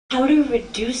how to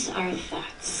reduce our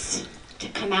thoughts to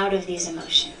come out of these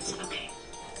emotions. Okay.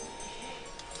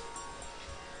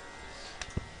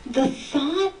 The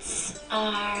thoughts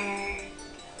are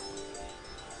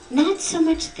not so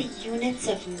much the units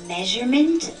of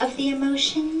measurement of the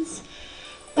emotions,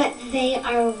 but they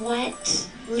are what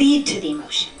lead to the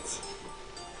emotions.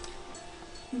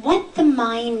 What the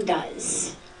mind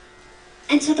does.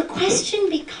 And so the question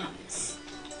becomes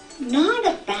not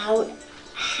about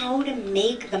how to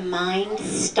make the mind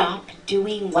stop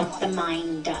doing what the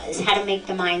mind does, how to make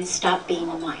the mind stop being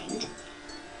a mind,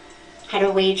 how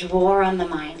to wage war on the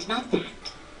mind, not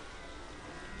that.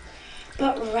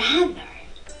 But rather,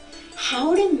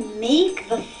 how to make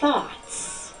the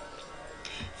thoughts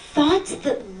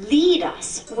that lead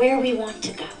us where we want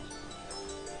to go.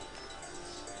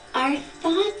 Our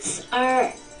thoughts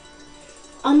are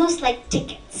almost like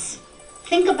tickets.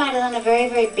 Think about it on a very,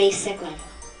 very basic level.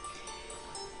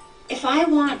 If I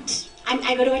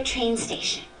go to a train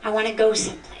station, I want to go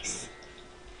someplace.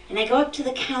 And I go up to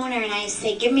the counter and I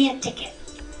say, give me a ticket.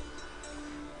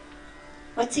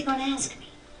 What's he going to ask me?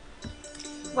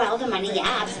 Well, the money,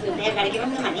 yeah, absolutely, I've got to give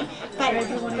him the money. But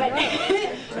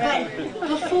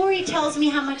before he tells me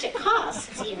how much it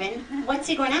costs even, what's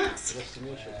he going to ask?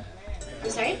 Destination. I'm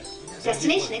sorry?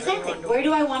 Destination, exactly. Where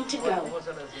do I want to go?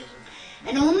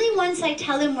 And only once I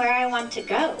tell him where I want to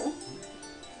go,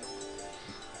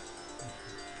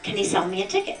 can he sell me a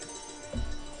ticket?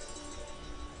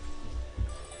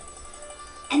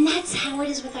 And that's how it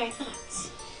is with our thoughts.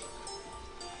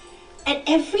 At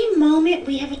every moment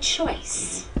we have a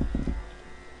choice.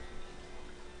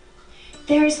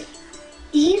 There's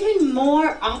even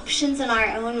more options in our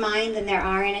own mind than there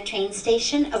are in a train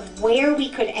station of where we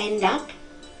could end up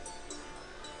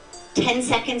 10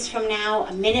 seconds from now,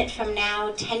 a minute from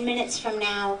now, 10 minutes from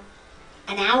now,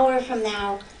 an hour from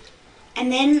now,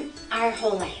 and then our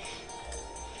whole life.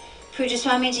 Pujya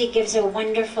Swamiji gives a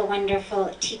wonderful,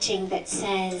 wonderful teaching that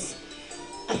says,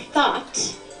 a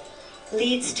thought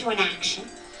leads to an action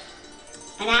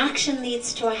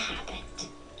leads to a habit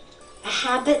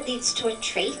leads to a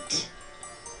trait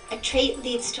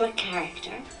leads to a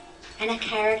character, and a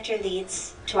character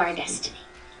leads to our destiny.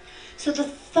 So the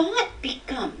thought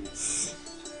becomes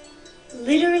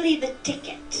literally the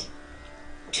ticket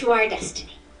to our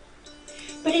destiny.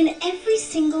 But in every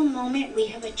single moment we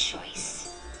have a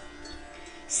choice.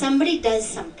 Somebody does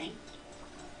something.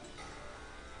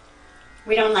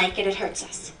 We don't like it, it hurts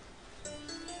us.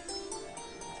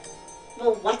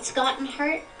 Well, what's gotten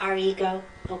hurt? Our ego.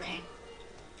 Okay.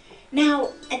 Now,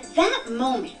 at that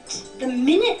moment, the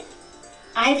minute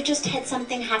I've just had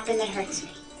something happen that hurts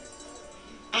me,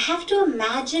 I have to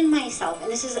imagine myself,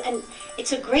 and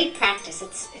it's a great practice.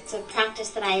 It's a practice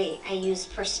that I use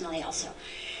personally also.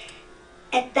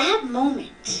 At that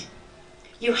moment,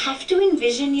 you have to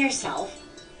envision yourself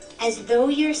as though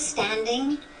you're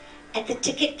standing at the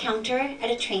ticket counter at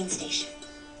a train station.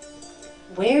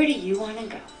 Where do you want to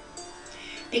go?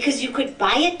 Because you could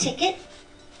buy a ticket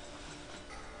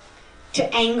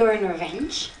to anger and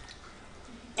revenge,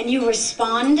 and you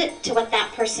respond to what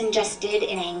that person just did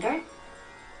in anger.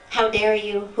 How dare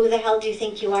you? Who the hell do you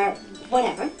think you are?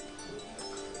 Whatever.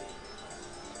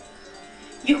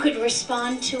 You could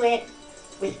respond to it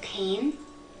with pain,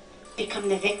 become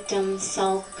the victim,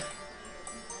 sulk.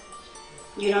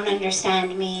 You don't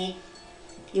understand me.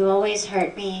 You always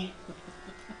hurt me.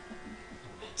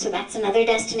 So that's another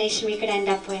destination we could end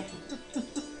up with.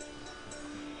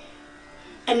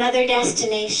 Another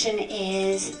destination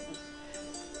is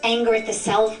anger at the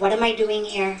self. What am I doing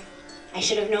here? I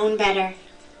should have known better.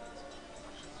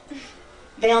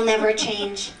 They'll never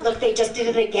change. Look, they just did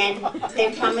it again.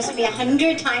 They promised me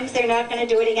 100 times they're not going to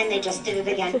do it again. They just did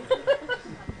it again.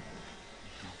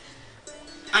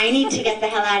 I need to get the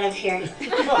hell out of here.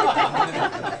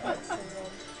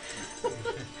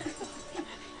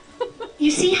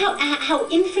 You see how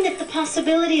infinite the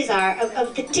possibilities are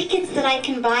of the tickets that I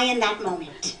can buy in that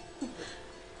moment.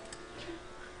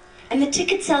 And the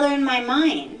ticket seller in my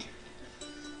mind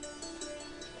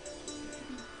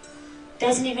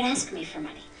doesn't even ask me for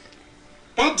money.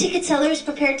 That ticket seller is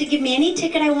prepared to give me any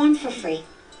ticket I want for free.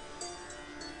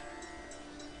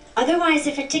 Otherwise,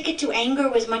 if a ticket to anger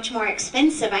was much more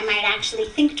expensive, I might actually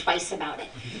think twice about it.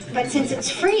 But since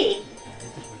it's free,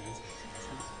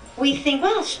 we think,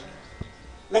 well,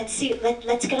 let's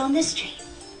get on this train.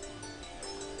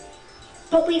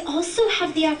 But we also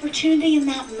have the opportunity in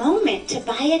that moment to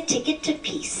buy a ticket to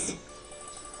peace.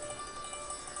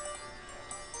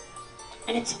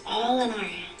 And it's all in our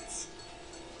hands.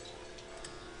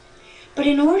 But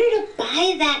in order to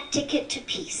buy that ticket to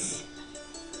peace,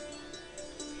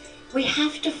 we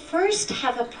have to first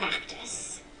have a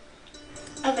practice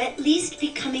of at least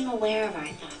becoming aware of our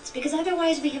thoughts, because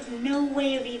otherwise we have no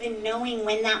way of even knowing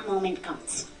when that moment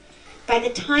comes. By the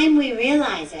time we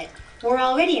realize it, we're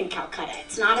already in Calcutta.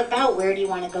 It's not about where do you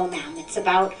want to go, ma'am. It's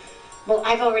about, well,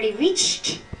 I've already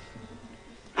reached.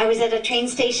 I was at a train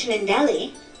station in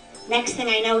Delhi. Next thing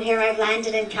I know, here I've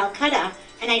landed in Calcutta,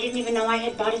 and I didn't even know I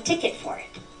had bought a ticket for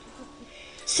it.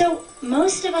 So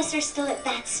most of us are still at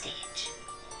that stage.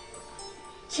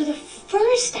 So the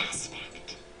first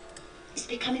aspect is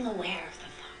becoming aware of the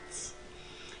thoughts.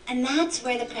 And that's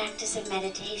where the practice of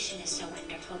meditation is so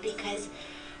wonderful, because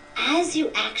as you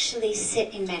actually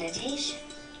sit in meditation,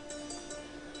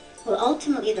 well,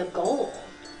 ultimately the goal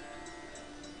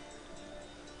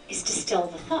is to still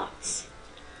the thoughts.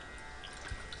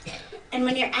 And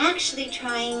when you're actually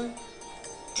trying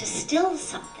to still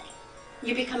something,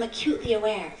 you become acutely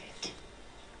aware of it.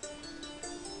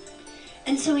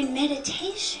 And so in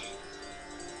meditation,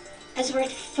 as we're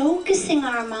focusing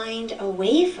our mind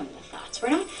away from the thoughts, we're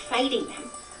not fighting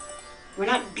them. We're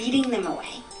not beating them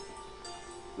away.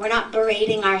 We're not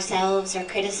berating ourselves or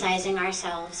criticizing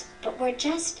ourselves, but we're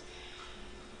just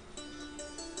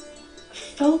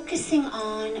focusing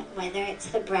on whether it's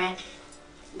the breath,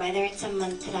 whether it's a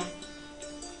mantra,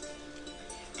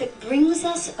 that brings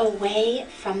us away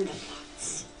from the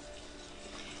thoughts.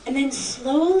 And then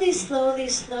slowly, slowly,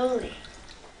 slowly,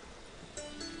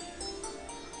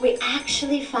 we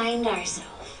actually find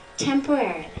ourselves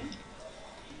temporarily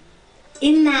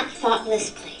in that thoughtless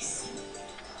place.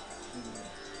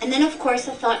 And then of course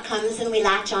a thought comes and we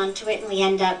latch onto it and we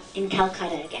end up in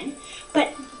Calcutta again.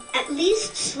 But at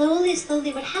least slowly,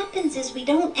 slowly what happens is we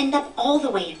don't end up all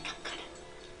the way in Calcutta.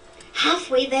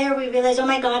 Halfway there we realize, oh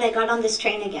my God, I got on this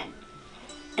train again.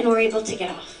 And we're able to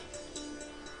get off.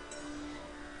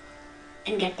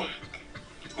 And get back.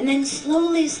 And then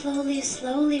slowly, slowly,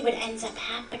 slowly what ends up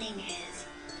happening is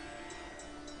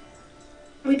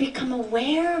we become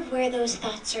aware of where those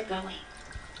thoughts are going.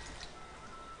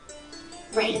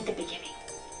 Right at the beginning.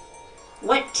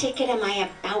 What ticket am I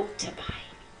about to buy?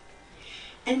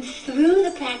 And through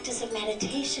the practice of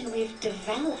meditation, we've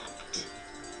developed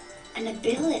an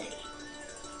ability,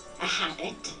 a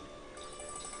habit,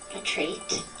 a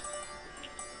trait,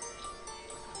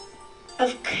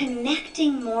 of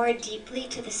connecting more deeply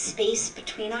to the space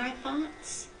between our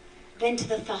thoughts than to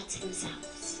the thoughts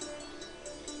themselves.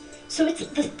 So it's,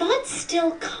 the thoughts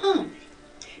still come,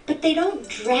 but they don't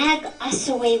drag us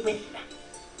away with them.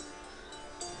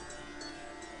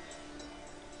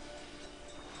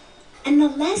 And the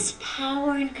less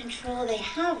power and control they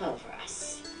have over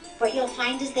us, what you'll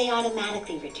find is they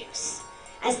automatically reduce.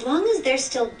 As long as they're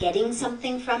still getting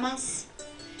something from us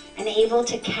and able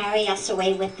to carry us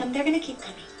away with them, they're going to keep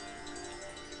coming.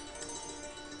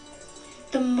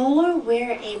 The more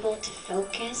we're able to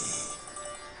focus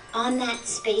on that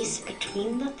space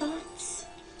between the thoughts,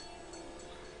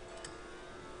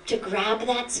 to grab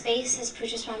that space, as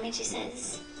Pujya Swamiji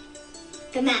says,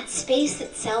 then that space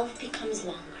itself becomes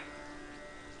longer.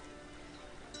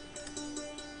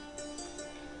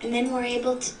 And then we're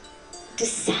able to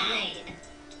decide,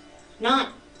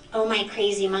 not, oh my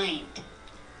crazy mind,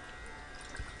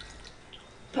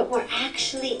 but we're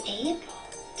actually able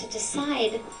to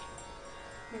decide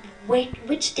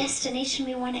which destination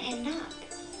we want to end up.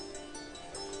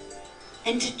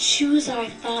 And to choose our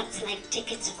thoughts like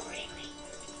tickets accordingly.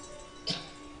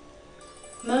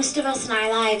 Most of us in our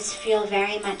lives feel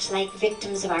very much like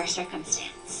victims of our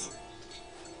circumstance,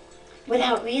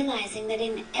 without realizing that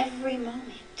in every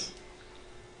moment,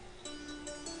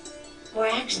 we're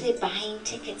actually buying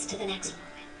tickets to the next moment.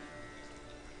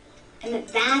 And that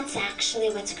that's actually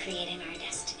what's creating our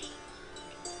destiny,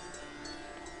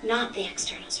 not the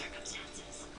external circumstance.